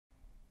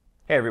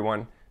Hey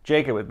everyone,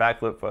 Jacob with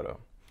Backflip Photo.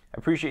 I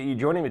appreciate you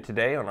joining me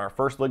today on our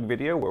first look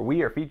video where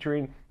we are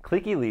featuring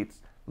Clik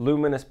Elite's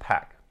Luminous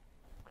pack.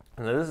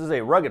 Now this is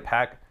a rugged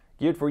pack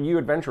geared for you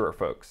adventurer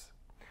folks.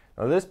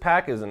 Now this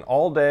pack is an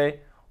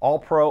all-day,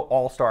 all-pro,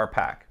 all-star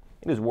pack.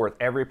 It is worth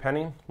every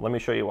penny. Let me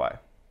show you why.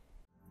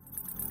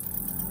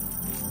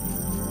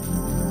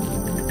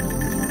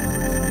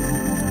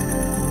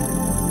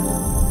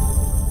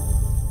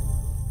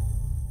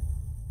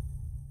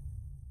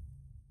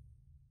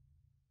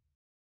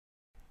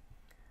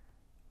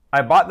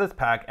 I bought this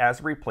pack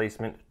as a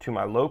replacement to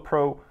my low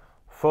pro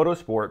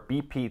Photosport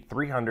BP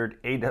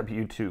 300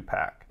 AW2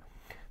 pack.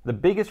 The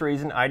biggest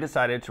reason I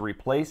decided to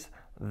replace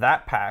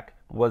that pack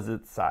was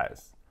its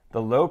size.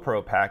 The low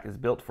pro pack is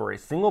built for a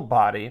single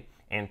body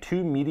and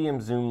two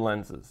medium zoom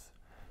lenses.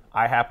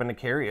 I happen to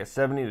carry a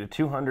 70 to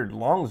 200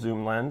 long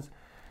zoom lens,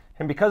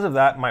 and because of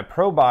that my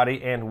pro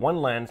body and one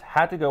lens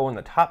had to go in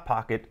the top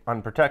pocket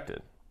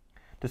unprotected.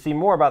 To see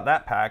more about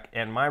that pack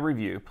and my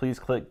review, please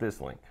click this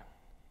link.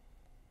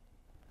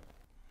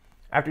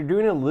 After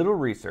doing a little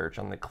research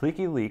on the Clik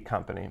Elite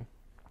company,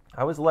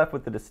 I was left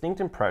with the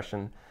distinct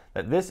impression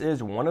that this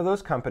is one of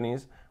those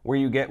companies where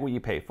you get what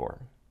you pay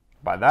for.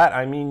 By that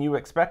I mean you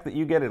expect that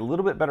you get a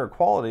little bit better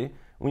quality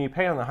when you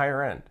pay on the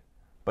higher end,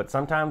 but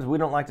sometimes we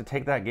don't like to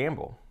take that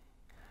gamble.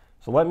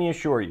 So let me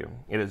assure you,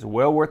 it is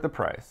well worth the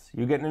price.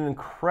 You get an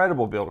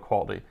incredible build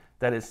quality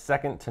that is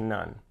second to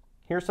none.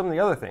 Here's some of the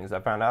other things I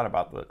found out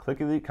about the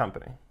Clik Elite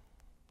company.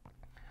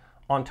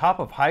 On top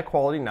of high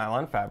quality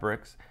nylon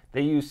fabrics,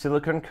 they use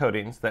silicone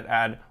coatings that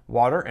add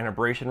water and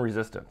abrasion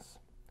resistance.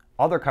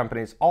 Other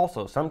companies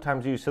also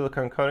sometimes use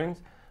silicone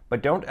coatings,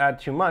 but don't add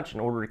too much in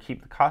order to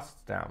keep the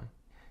costs down.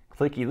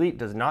 Clik Elite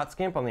does not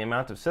skimp on the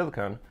amount of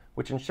silicone,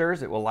 which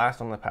ensures it will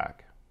last on the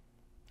pack.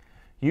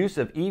 Use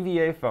of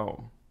EVA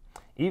foam.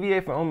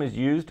 EVA foam is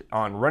used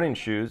on running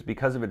shoes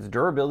because of its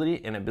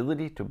durability and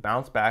ability to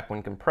bounce back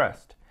when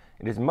compressed.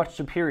 It is much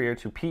superior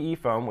to PE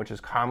foam, which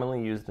is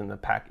commonly used in the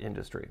pack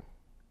industry.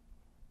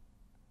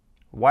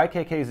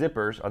 YKK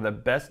zippers are the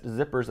best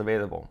zippers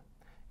available.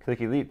 Clik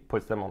Elite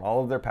puts them on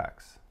all of their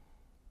packs.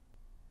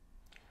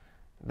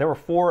 There were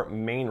four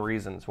main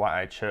reasons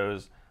why I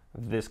chose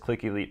this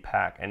Clik Elite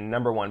pack, and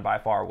number one by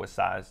far was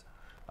size.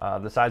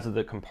 The size of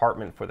the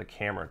compartment for the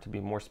camera, to be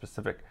more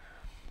specific.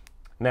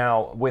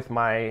 Now with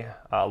my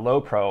low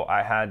pro,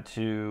 I had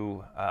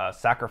to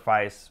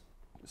sacrifice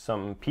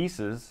some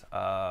pieces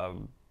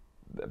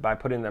by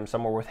putting them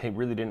somewhere where they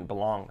really didn't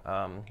belong.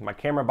 My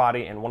camera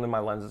body and one of my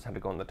lenses had to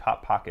go in the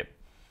top pocket,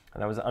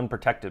 and that was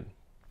unprotected.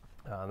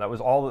 That was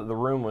all that the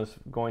room was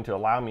going to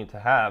allow me to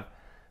have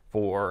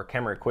for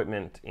camera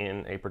equipment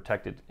in a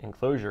protected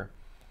enclosure.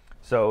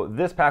 So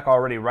this pack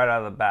already right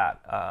out of the bat,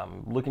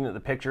 looking at the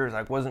pictures,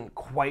 I wasn't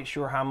quite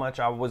sure how much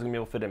I was going to be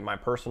able to fit in my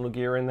personal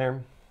gear in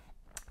there,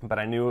 but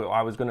I knew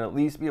I was going to at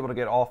least be able to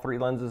get all three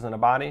lenses in a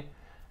body,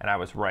 and I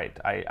was right.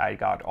 I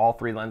got all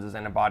three lenses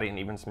in a body and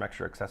even some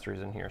extra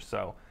accessories in here.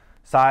 So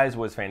size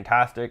was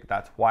fantastic.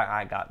 That's why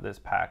I got this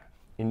pack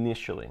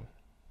initially.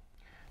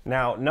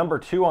 Now, number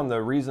two on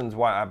the reasons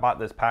why I bought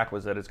this pack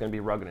was that it's going to be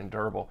rugged and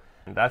durable.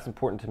 And that's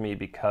important to me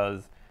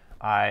because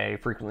I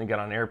frequently get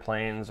on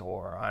airplanes,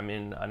 or I'm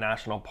in a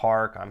national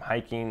park, I'm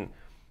hiking.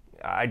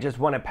 I just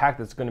want a pack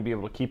that's going to be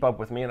able to keep up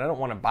with me, and I don't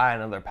want to buy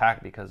another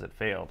pack because it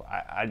failed.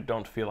 I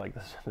don't feel like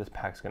this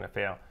pack's going to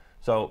fail.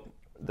 So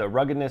the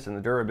ruggedness and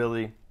the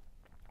durability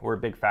were a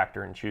big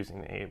factor in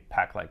choosing a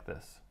pack like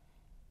this.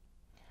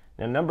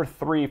 Now, number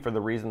three for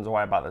the reasons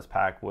why I bought this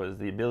pack was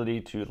the ability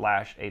to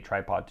lash a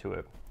tripod to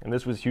it. And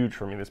this was huge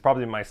for me. This is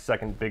probably my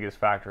second biggest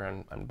factor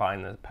in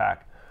buying this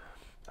pack.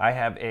 I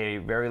have a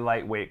very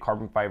lightweight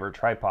carbon fiber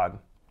tripod,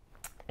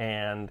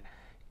 and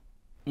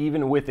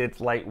even with its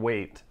light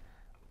weight,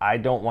 I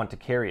don't want to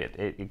carry it.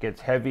 It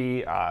gets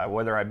heavy,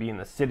 whether I be in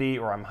the city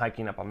or I'm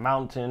hiking up a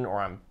mountain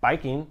or I'm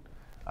biking,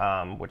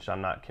 which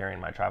I'm not carrying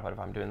my tripod if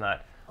I'm doing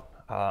that.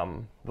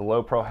 The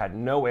Low Pro had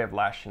no way of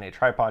lashing a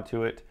tripod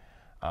to it,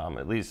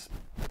 at least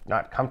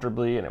not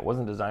comfortably, and it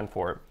wasn't designed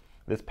for it.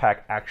 This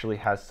pack actually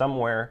has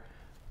somewhere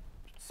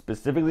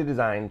specifically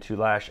designed to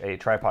lash a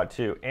tripod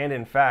to, and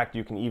in fact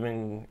you can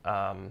even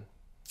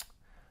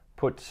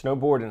put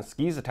snowboard and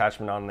skis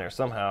attachment on there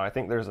somehow. I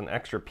think there's an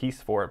extra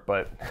piece for it,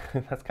 but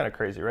that's kind of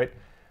crazy, right?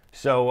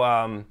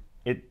 So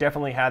it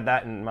definitely had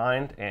that in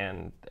mind,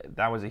 and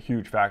that was a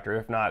huge factor,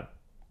 if not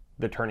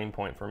the turning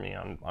point for me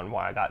on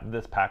why I got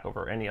this pack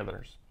over any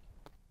others.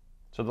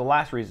 So the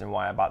last reason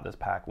why I bought this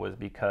pack was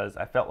because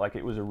I felt like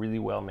it was a really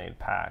well-made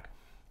pack.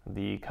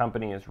 The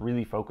company is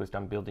really focused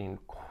on building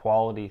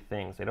quality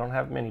things. They don't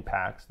have many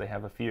packs, they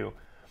have a few,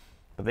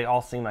 but they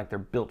all seem like they're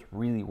built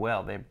really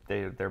well.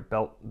 They're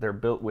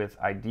built with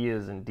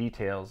ideas and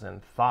details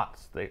and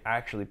thoughts they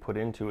actually put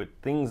into it,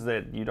 things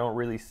that you don't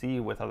really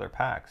see with other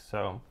packs.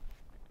 So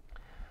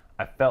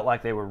I felt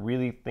like they were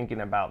really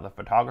thinking about the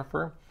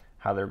photographer,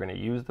 how they're going to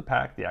use the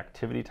pack, the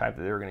activity type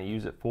that they were going to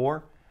use it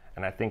for,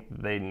 and I think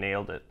they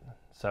nailed it.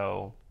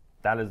 So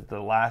that is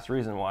the last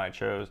reason why I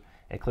chose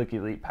a Clik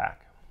Elite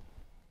pack.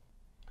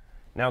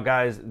 Now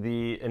guys,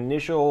 the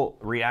initial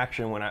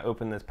reaction when I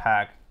opened this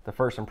pack the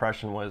first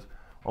impression was,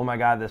 oh my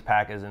God, this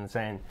pack is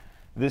insane.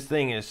 This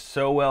thing is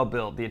so well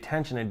built. The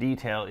attention to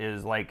detail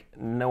is like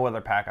no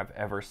other pack I've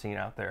ever seen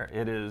out there.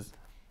 It is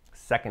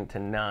second to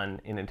none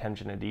in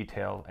attention to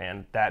detail,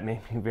 and that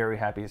made me very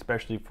happy,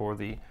 especially for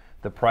the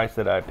price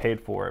that I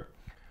paid for it.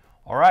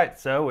 All right,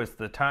 so it's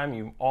the time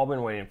you've all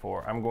been waiting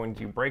for. I'm going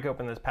to break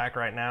open this pack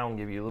right now and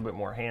give you a little bit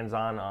more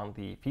hands-on on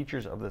the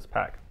features of this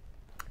pack.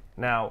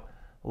 Now,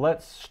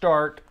 let's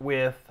start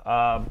with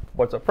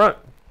what's up front.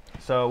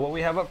 So what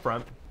we have up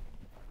front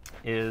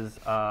is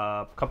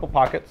a couple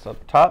pockets up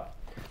top,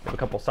 a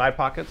couple side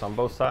pockets on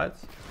both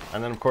sides,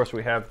 and then of course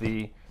we have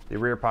the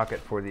rear pocket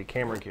for the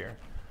camera gear.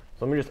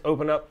 So let me just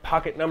open up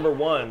pocket number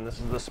one. This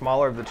is the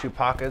smaller of the two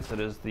pockets. It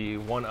is the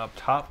one up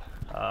top.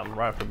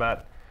 Right off the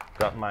bat,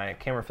 got my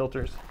camera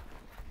filters.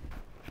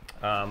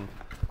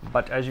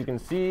 But as you can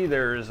see,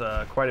 there's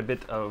quite a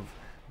bit of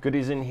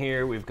goodies in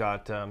here. We've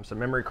got some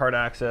memory card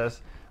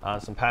access,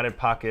 some padded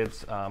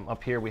pockets.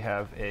 Up here we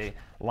have a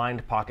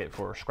lined pocket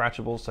for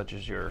scratchables such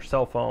as your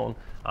cell phone,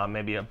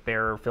 maybe a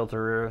bare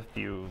filter if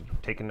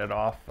you've taken it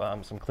off,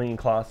 some clean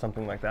cloth,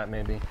 something like that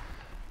maybe.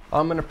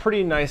 In a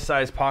pretty nice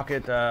size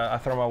pocket, I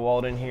throw my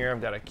wallet in here.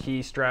 I've got a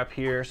key strap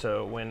here,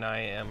 so when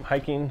I am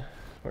hiking,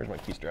 where's my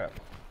key strap?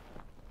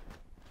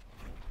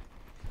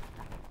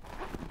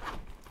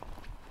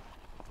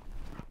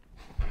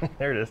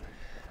 There it is.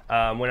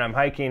 When I'm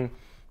hiking,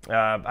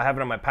 I have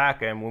it on my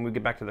pack, and when we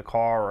get back to the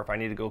car, or if I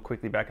need to go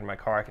quickly back in my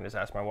car, I can just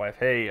ask my wife,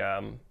 hey,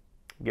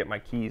 get my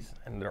keys,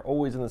 and they're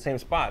always in the same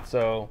spot.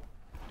 So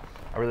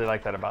I really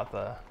like that about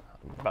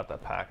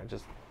that pack. It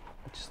just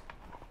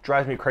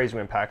drives me crazy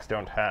when packs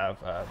don't have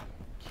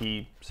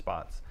key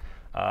spots.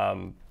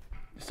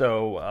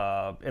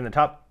 So in the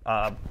top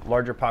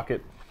larger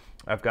pocket,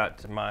 I've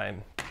got my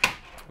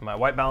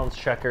white balance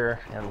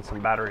checker and some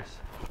batteries.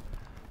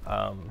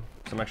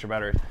 Some extra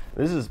batteries.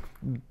 This is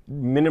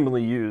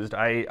minimally used.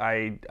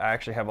 I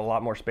actually have a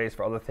lot more space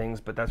for other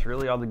things, but that's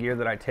really all the gear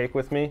that I take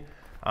with me.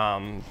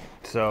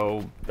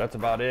 So that's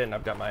about it, and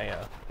I've got my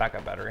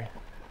backup battery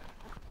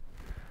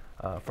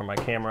for my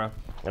camera,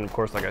 and of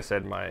course, like I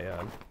said, my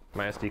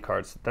SD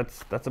cards.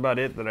 That's about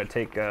it that I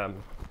take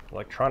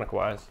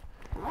electronic-wise.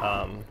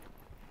 That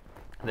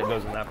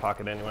goes in that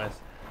pocket anyways.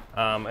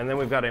 And then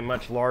we've got a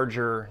much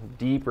larger,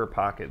 deeper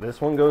pocket.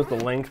 This one goes the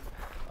length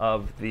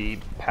of the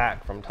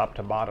pack from top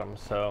to bottom.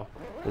 So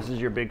this is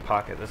your big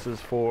pocket. This is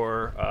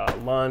for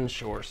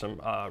lunch or some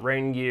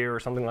rain gear or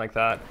something like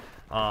that.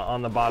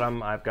 On the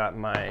bottom, I've got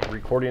my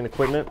recording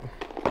equipment.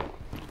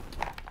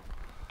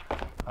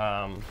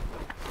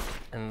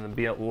 And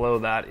below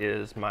that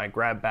is my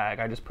grab bag.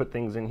 I just put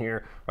things in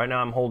here. Right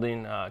now I'm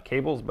holding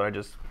cables, but I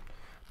just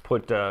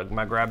put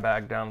my grab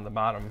bag down at the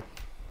bottom.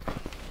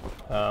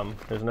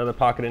 There's another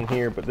pocket in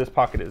here, but this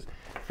pocket is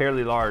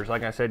fairly large.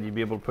 Like I said, you'd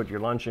be able to put your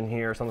lunch in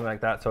here or something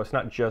like that. So it's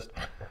not just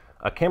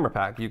a camera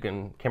pack. You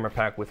can camera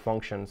pack with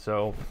function.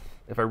 So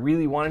if I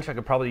really wanted to, I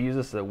could probably use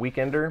this as a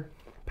weekender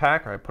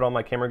pack, or I put all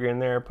my camera gear in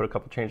there, put a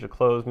couple change of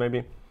clothes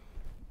maybe.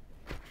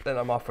 Then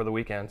I'm off for the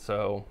weekend.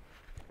 So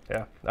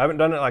yeah, I haven't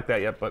done it like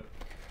that yet, but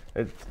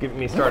it's getting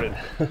me started.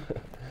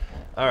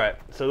 All right,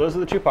 so those are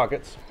the two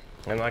pockets.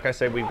 And like I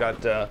said, we've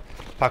got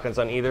pockets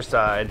on either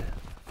side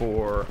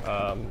for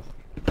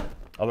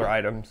other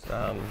items.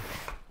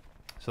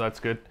 So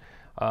that's good.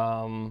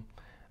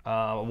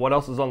 What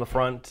else is on the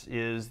front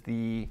is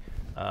the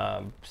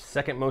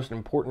second most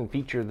important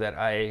feature that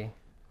I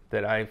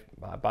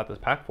bought this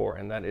pack for,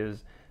 and that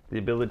is the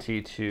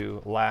ability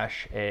to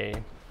lash a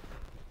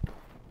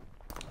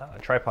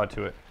tripod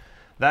to it.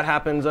 That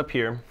happens up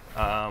here.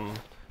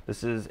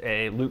 This is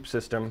a loop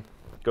system.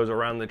 Goes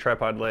around the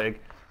tripod leg,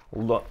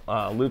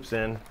 loops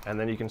in, and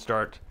then you can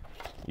start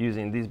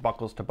using these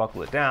buckles to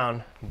buckle it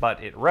down,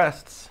 but it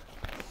rests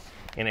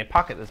in a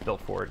pocket that's built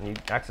for it, and you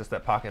access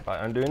that pocket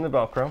by undoing the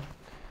Velcro.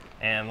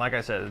 And like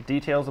I said, the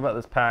details about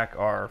this pack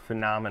are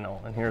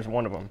phenomenal, and here's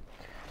one of them.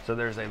 So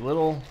there's a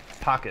little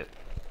pocket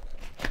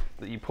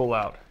that you pull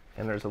out,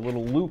 and there's a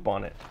little loop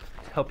on it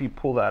to help you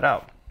pull that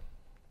out.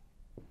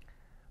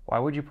 Why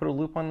would you put a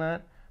loop on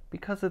that?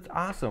 Because it's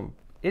awesome.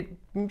 It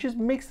just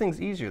makes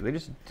things easier. They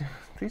just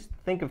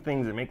think of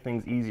things that make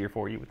things easier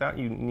for you without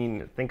you needing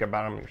to think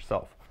about them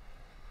yourself.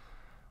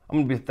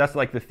 That's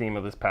like the theme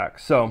of this pack.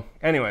 So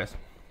anyways,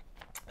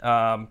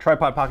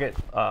 tripod pocket,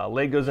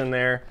 leg goes in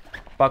there,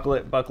 buckle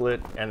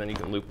it, and then you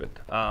can loop it.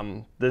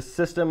 This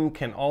system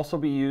can also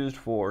be used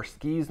for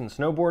skis and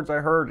snowboards,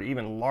 I heard,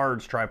 even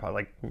large tripod,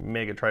 like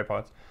mega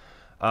tripods.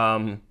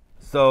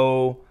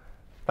 So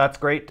that's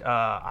great.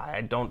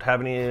 I don't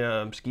have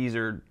any skis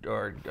or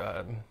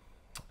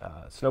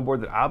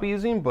snowboard that I'll be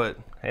using, but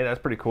hey, that's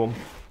pretty cool.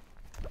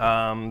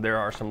 There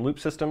are some loop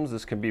systems.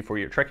 This could be for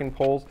your trekking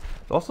poles.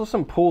 There's also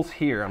some pulls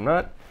here. I'm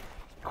not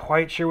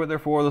quite sure what they're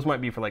for. Those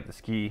might be for like the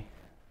ski.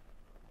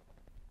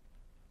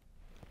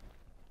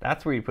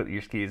 That's where you put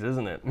your skis,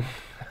 isn't it?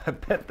 I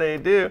bet they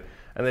do.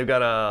 And they've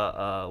got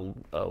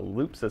a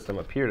loop system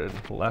up here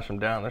to lash them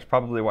down. That's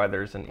probably why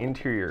there's an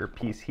interior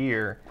piece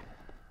here.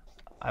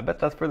 I bet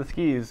that's for the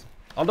skis.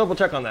 I'll double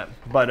check on that.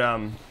 But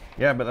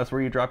yeah, but that's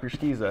where you drop your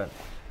skis at.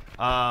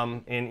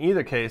 In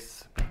either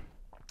case,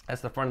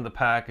 that's the front of the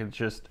pack. It's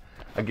just,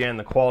 again,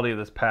 the quality of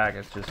this pack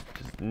is just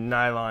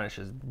nylon. It's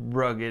just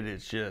rugged.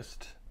 It's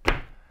just,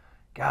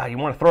 God, you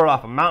want to throw it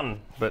off a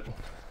mountain, but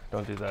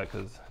don't do that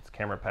because it's a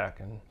camera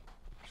pack and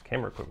there's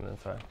camera equipment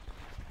inside.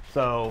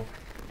 So,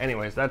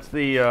 anyways, that's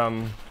the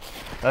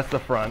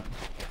front.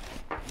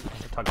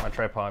 Tuck my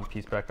tripod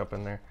piece back up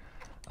in there.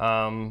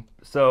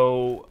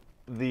 So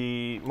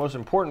the most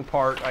important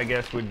part, I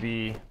guess, would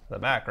be the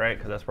back, right?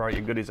 Because that's where all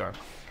your goodies are.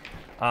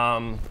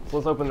 So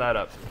let's open that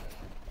up.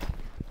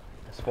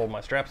 Let's fold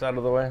my straps out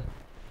of the way.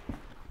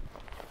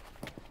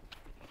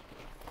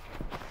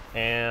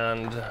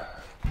 And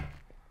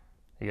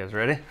you guys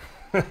ready?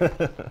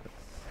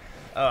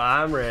 Oh,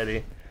 I'm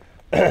ready.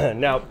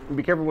 Now,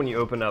 be careful when you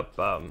open up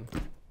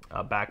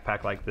a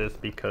backpack like this,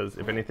 because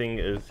if anything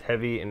is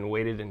heavy and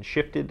weighted and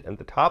shifted at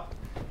the top,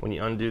 when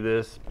you undo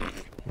this,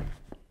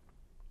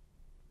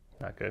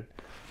 not good.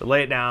 So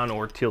lay it down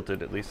or tilt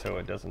it at least so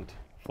it doesn't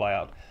fly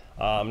out.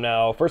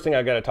 Now, first thing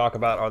I got to talk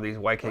about are these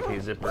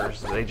YKK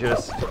zippers. They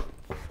just,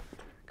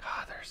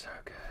 God, they're so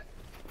good.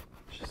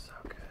 Just so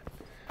good.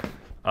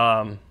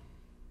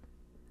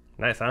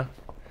 Nice, huh?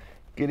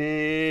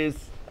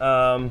 Goodies.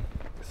 So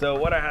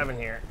what I have in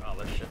here, oh,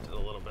 let's shift it a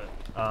little bit.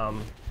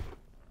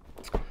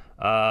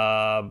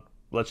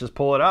 Let's just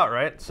pull it out,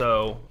 right?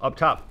 So up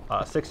top,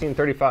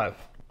 1635.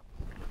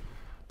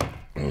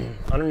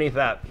 Underneath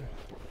that,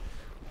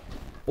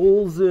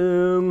 full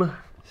zoom,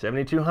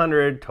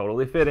 7200,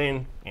 totally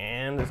fitting,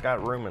 and it's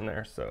got room in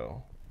there,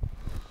 so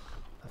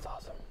that's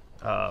awesome.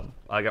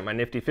 I got my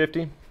nifty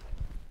 50.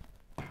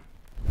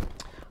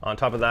 On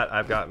top of that,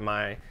 I've got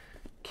my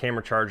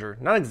camera charger.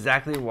 Not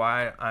exactly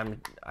why I'm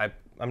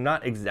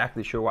not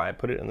exactly sure why I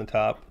put it in the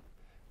top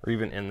or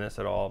even in this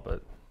at all,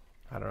 but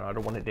I don't know. I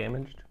don't want it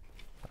damaged.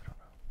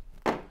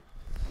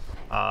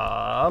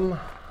 I don't know.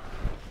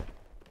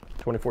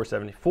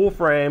 2470 full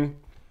frame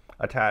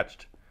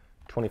attached,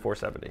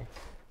 2470.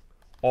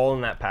 All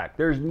in that pack.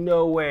 There's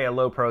no way a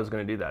low pro is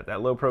going to do that.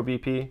 That low pro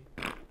BP.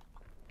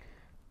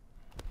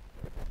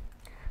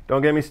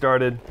 Don't get me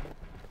started.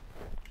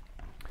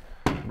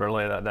 Better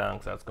lay that down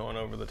because that's going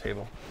over the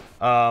table.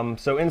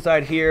 So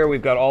inside here,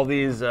 we've got all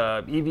these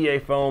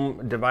EVA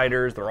foam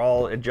dividers. They're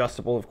all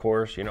adjustable, of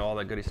course, you know, all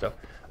that goody stuff.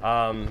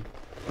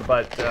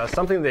 But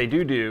something they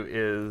do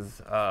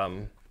is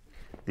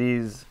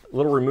these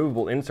little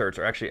removable inserts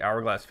are actually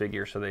hourglass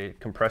figures, so they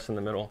compress in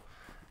the middle.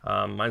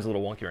 Mine's a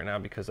little wonky right now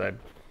because I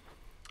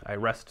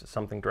rest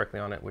something directly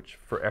on it, which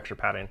for extra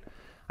padding,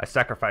 I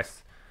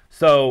sacrifice.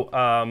 So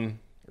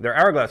they're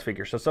hourglass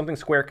figures, so something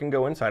square can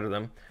go inside of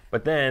them,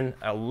 but then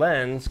a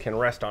lens can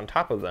rest on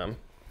top of them,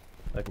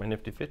 like my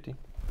nifty 50. It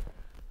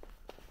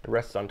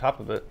rests on top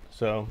of it,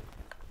 so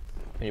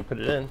when you put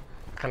it in, it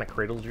kind of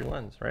cradles your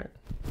lens, right?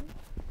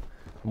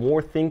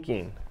 More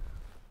thinking.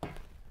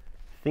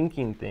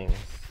 Thinking things.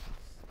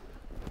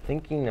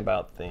 Thinking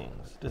about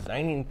things.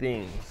 Designing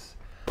things.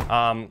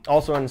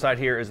 Also inside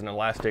here is an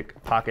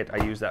elastic pocket.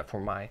 I use that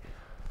for my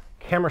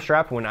camera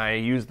strap when I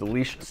use the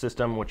leash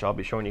system, which I'll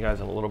be showing you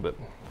guys in a little bit.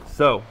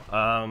 So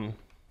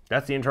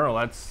that's the internal.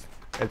 It's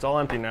all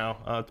empty now.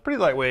 It's pretty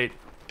lightweight.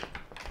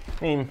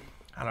 I mean,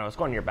 I don't know, it's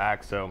going on your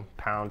back, so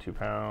pound, 2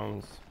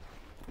 pounds.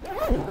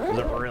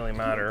 Doesn't really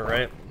matter,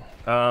 right?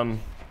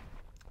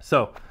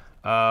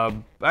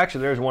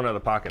 Actually there's one other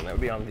pocket, and that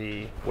would be on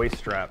the waist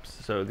straps.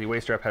 So the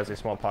waist strap has a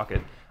small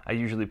pocket. I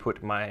usually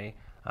put my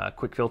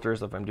quick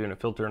filters if I'm doing a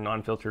filter,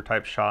 non-filter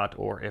type shot,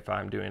 or if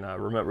I'm doing a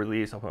remote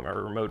release, I'll put my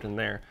remote in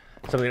there.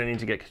 Something I need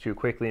to get to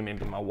quickly,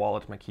 maybe my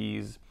wallet, my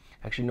keys.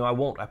 Actually, no, I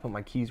won't. I put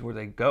my keys where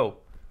they go,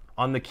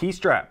 on the key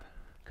strap,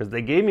 because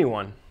they gave me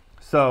one.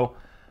 So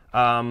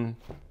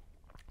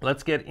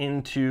let's get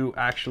into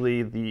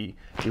actually the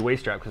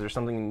waist strap, because there's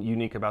something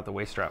unique about the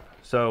waist strap.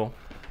 So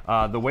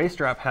the waist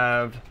strap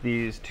have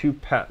these two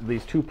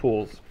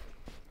pulls.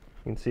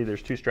 You can see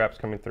there's 2 straps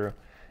coming through.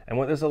 And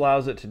what this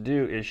allows it to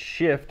do is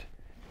shift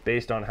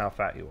based on how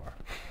fat you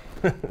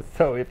are.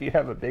 So if you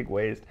have a big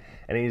waist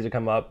and it needs to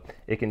come up,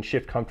 it can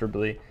shift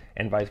comfortably,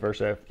 and vice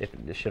versa. If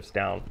it shifts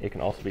down, it can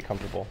also be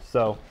comfortable.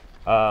 So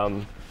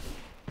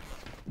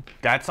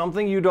that's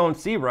something you don't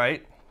see,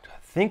 right?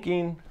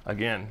 Thinking,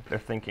 again, they're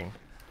thinking.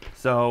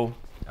 So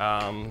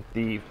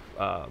the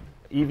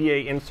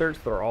EVA inserts,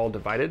 they're all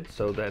divided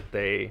so that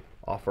they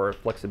offer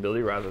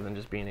flexibility rather than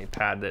just being a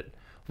pad that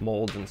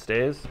molds and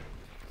stays.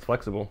 It's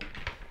flexible.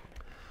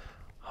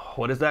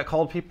 What is that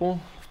called,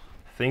 people?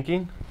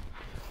 Thinking?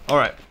 All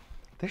right,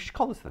 they should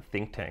call this the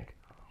think tank.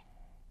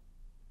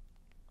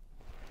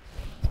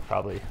 It's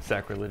probably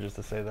sacrilegious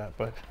to say that,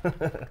 but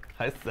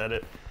I said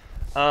it.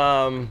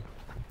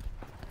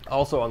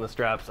 Also on the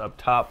straps up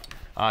top,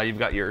 you've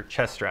got your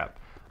chest strap.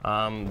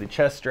 The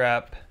chest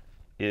strap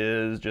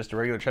is just a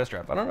regular chest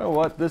strap. I don't know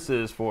what this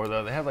is for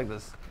though. They have like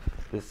this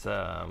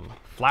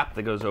flap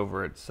that goes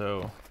over it,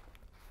 so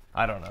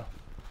I don't know.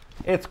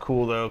 It's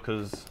cool though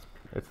because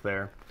it's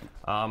there.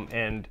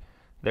 And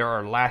there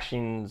are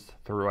lashings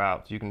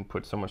throughout, so you can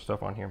put so much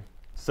stuff on here.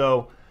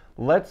 So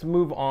let's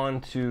move on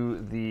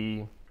to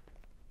the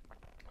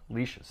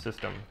leash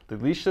system. The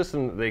leash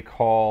system that they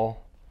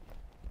call,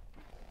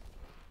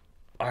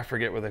 I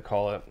forget what they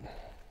call it.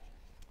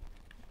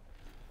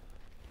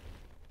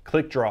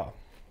 Click Draw.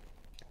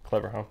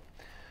 Clever, huh?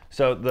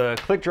 So the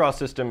Click Draw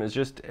system is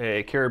just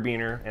a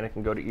carabiner, and it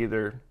can go to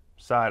either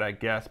side, I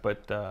guess,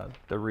 but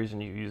the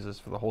reason you use this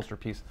for the holster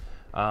piece.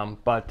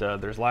 But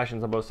there's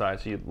lashings on both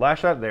sides. So you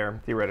lash that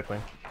there, theoretically.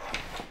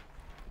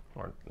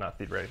 Or not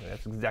theoretically,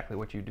 that's exactly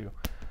what you do.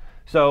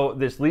 So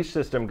this leash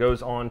system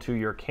goes onto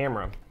your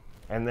camera,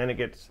 and then it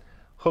gets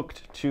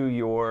hooked to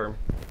your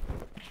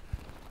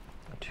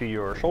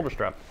shoulder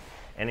strap.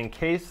 And in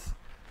case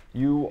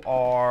you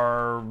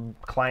are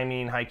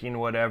climbing, hiking,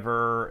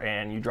 whatever,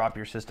 and you drop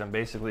your system,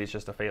 basically it's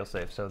just a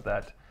fail-safe so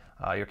that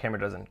your camera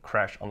doesn't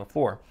crash on the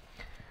floor.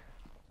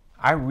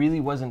 I really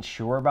wasn't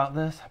sure about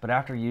this, but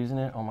after using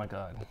it, oh my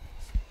God.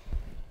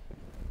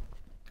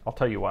 I'll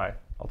tell you why.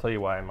 I'll tell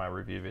you why in my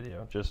review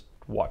video. Just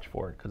watch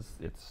for it because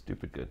it's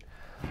stupid good.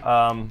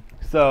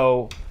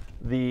 So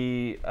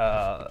the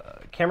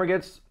camera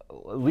gets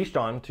leashed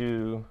on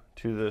to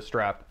the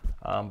strap,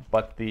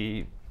 but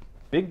the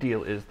big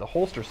deal is the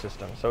holster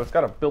system. So it's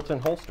got a built-in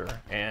holster,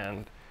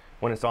 and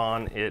when it's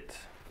on, it,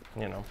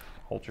 you know,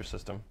 holster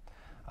system.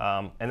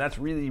 And that's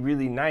really,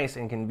 really nice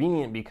and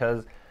convenient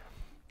because,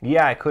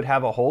 yeah, I could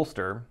have a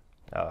holster.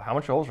 How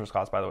much do holsters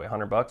cost, by the way?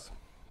 100 bucks?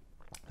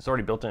 It's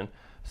already built in.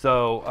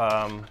 So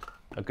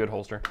a good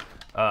holster.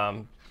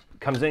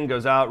 Comes in,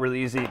 goes out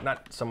really easy.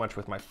 Not so much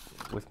with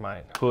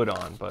my hood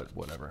on, but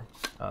whatever.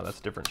 That's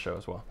a different show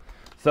as well.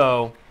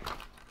 So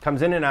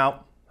comes in and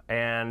out,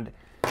 and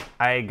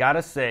I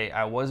gotta say,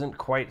 I wasn't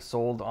quite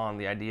sold on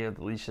the idea of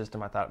the leash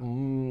system. I thought,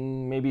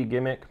 maybe a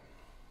gimmick.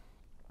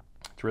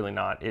 It's really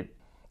not. It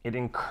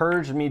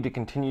encouraged me to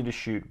continue to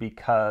shoot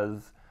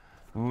because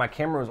my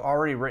camera was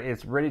already ready.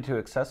 It's ready to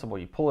accessible.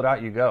 You pull it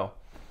out, you go.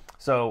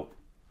 So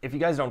if you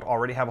guys don't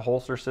already have a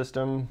holster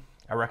system,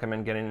 I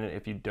recommend getting it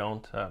if you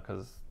don't,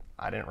 because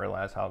I didn't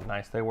realize how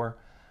nice they were.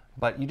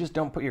 But you just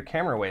don't put your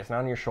camera away. It's not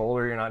on your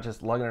shoulder. You're not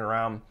just lugging it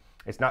around.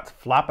 It's not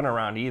flopping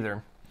around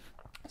either.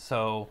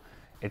 So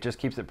it just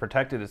keeps it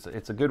protected.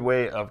 It's a good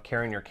way of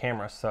carrying your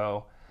camera.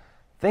 So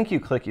thank you,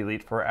 Clik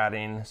Elite, for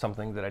adding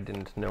something that I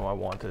didn't know I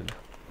wanted.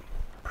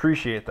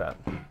 Appreciate that.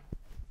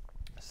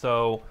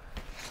 So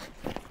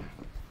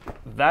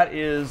that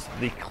is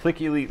the Clik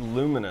Elite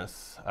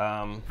Luminous.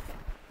 God,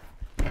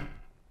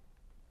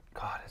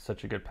 it's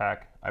such a good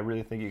pack. I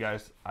really think you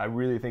guys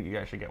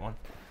should get one.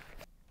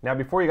 Now,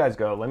 before you guys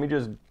go, let me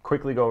just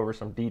quickly go over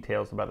some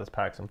details about this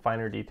pack, some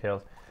finer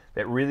details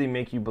that really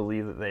make you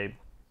believe that they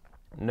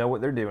know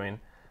what they're doing.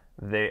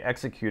 They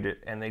execute it,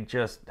 and it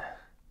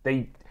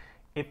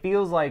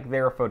feels like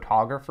they're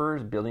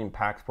photographers building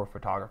packs for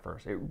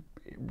photographers. It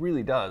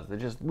really does. They're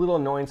just little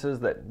annoyances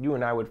that you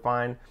and I would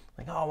find,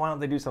 like, oh, why don't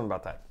they do something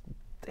about that?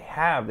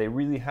 They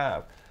really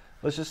have.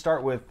 Let's just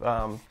start with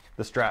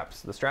the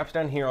straps. The straps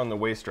down here on the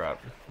waist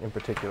strap in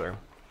particular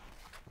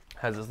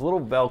has this little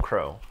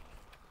Velcro,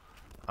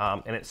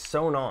 and it's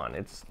sewn on.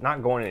 It's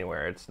not going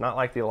anywhere. It's not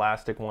like the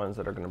elastic ones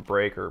that are going to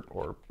break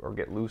or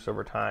get loose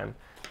over time.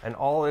 And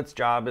all its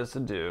job is to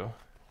do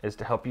is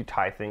to help you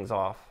tie things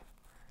off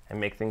and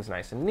make things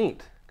nice and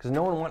neat, because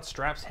no one wants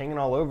straps hanging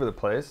all over the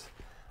place.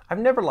 I've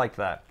never liked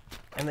that,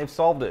 and they've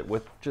solved it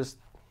with just,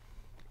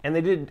 and they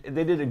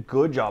did a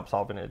good job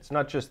solving it. It's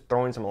not just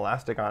throwing some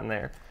elastic on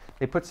there.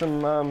 They put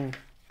some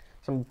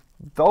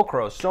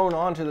Velcro sewn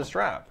onto the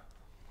strap.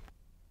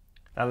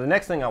 Now the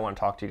next thing I want to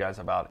talk to you guys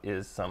about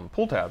is some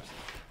pull tabs.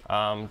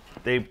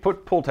 They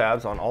put pull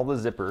tabs on all the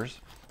zippers.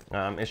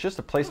 It's just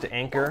a place to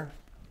anchor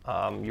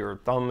your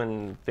thumb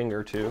and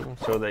finger to,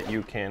 so that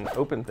you can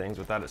open things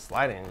without it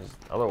sliding.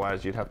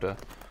 Otherwise you'd have to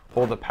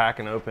hold the pack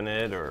and open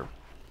it or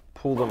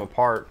pull them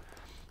apart.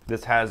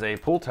 This has a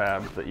pull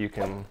tab that you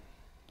can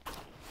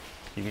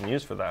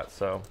use for that,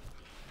 so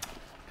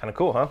kind of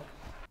cool, huh?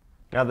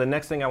 Now the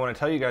next thing I want to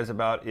tell you guys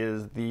about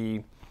is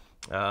the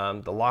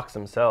locks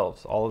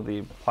themselves. All of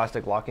the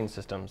plastic locking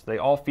systems, they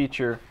all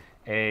feature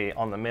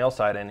on the male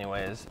side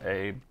anyways,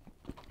 a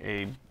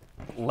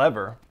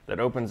lever that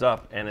opens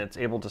up, and it's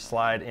able to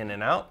slide in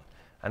and out,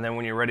 and then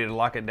when you're ready to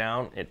lock it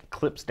down, it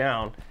clips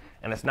down,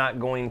 and it's not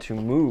going to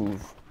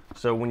move.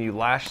 So when you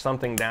lash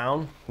something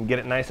down, you get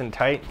it nice and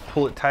tight,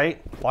 pull it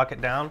tight, lock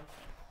it down,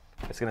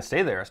 it's going to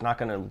stay there. It's not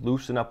going to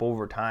loosen up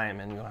over time,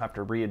 and you'll have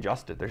to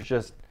readjust it.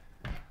 There's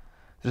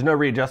no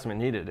readjustment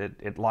needed.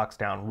 It locks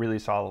down really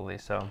solidly.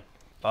 So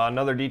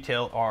another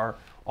detail are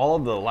all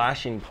of the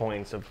lashing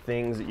points of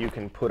things that you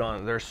can put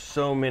on. There's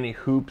so many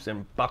hoops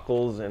and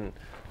buckles and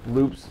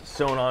loops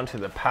sewn onto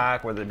the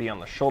pack, whether it be on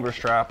the shoulder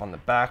strap, on the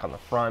back, on the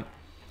front.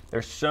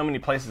 There's so many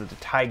places to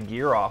tie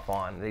gear off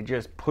on. They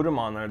just put them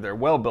on there. They're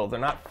well built. They're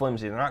not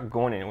flimsy. They're not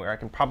going anywhere. I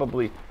can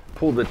probably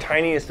pull the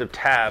tiniest of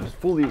tabs,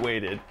 fully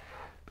weighted,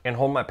 and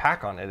hold my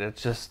pack on it.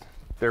 It's just,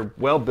 they're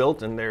well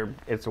built, and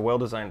it's a well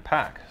designed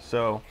pack.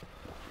 So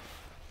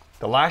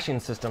the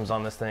lashing systems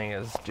on this thing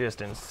is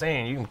just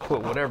insane. You can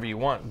put whatever you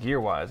want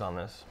gear-wise on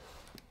this.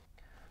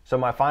 So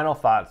my final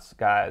thoughts,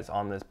 guys,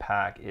 on this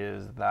pack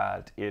is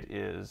that it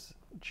is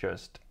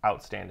just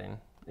outstanding.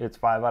 It's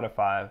 5 out of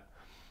 5.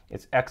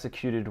 It's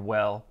executed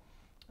well.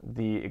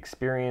 The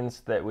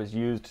experience that was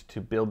used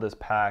to build this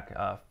pack,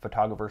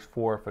 photographers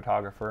for a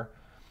photographer,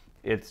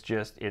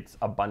 it's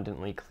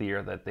abundantly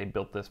clear that they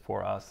built this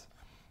for us.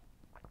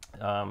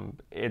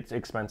 It's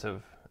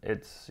expensive.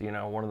 It's, you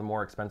know, one of the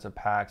more expensive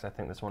packs. I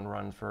think this one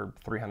runs for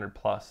 300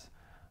 plus.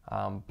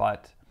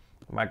 But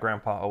my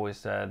grandpa always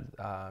said,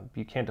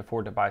 you can't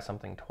afford to buy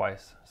something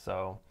twice.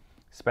 So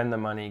spend the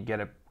money,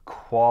 get a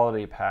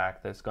quality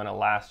pack that's going to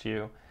last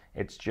you.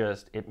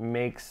 It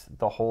makes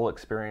the whole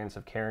experience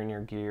of carrying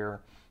your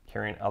gear,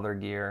 carrying other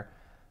gear,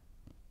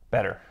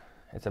 better.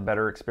 It's a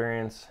better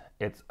experience.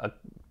 It's a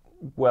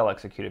well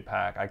executed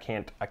pack. I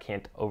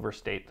can't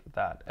overstate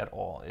that at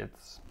all.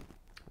 It's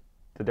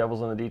the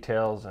devil's in the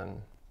details,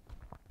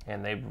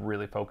 and they've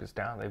really focused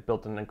down. They've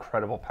built an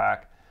incredible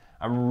pack.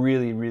 I'm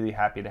really, really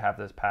happy to have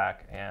this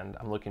pack, and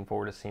I'm looking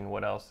forward to seeing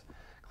what else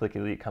Clik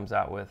Elite comes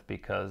out with,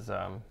 because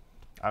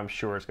I'm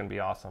sure it's going to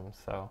be awesome.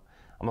 So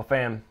I'm a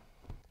fan.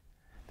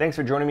 Thanks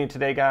for joining me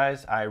today,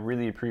 guys. I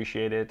really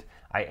appreciate it.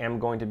 I am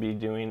going to be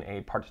doing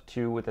a part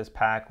 2 with this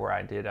pack, where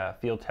I did a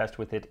field test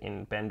with it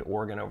in Bend,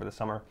 Oregon over the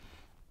summer.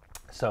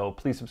 So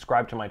please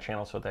subscribe to my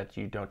channel so that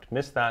you don't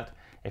miss that.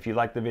 If you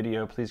like the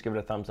video, please give it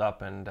a thumbs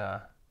up, and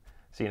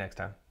see you next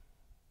time.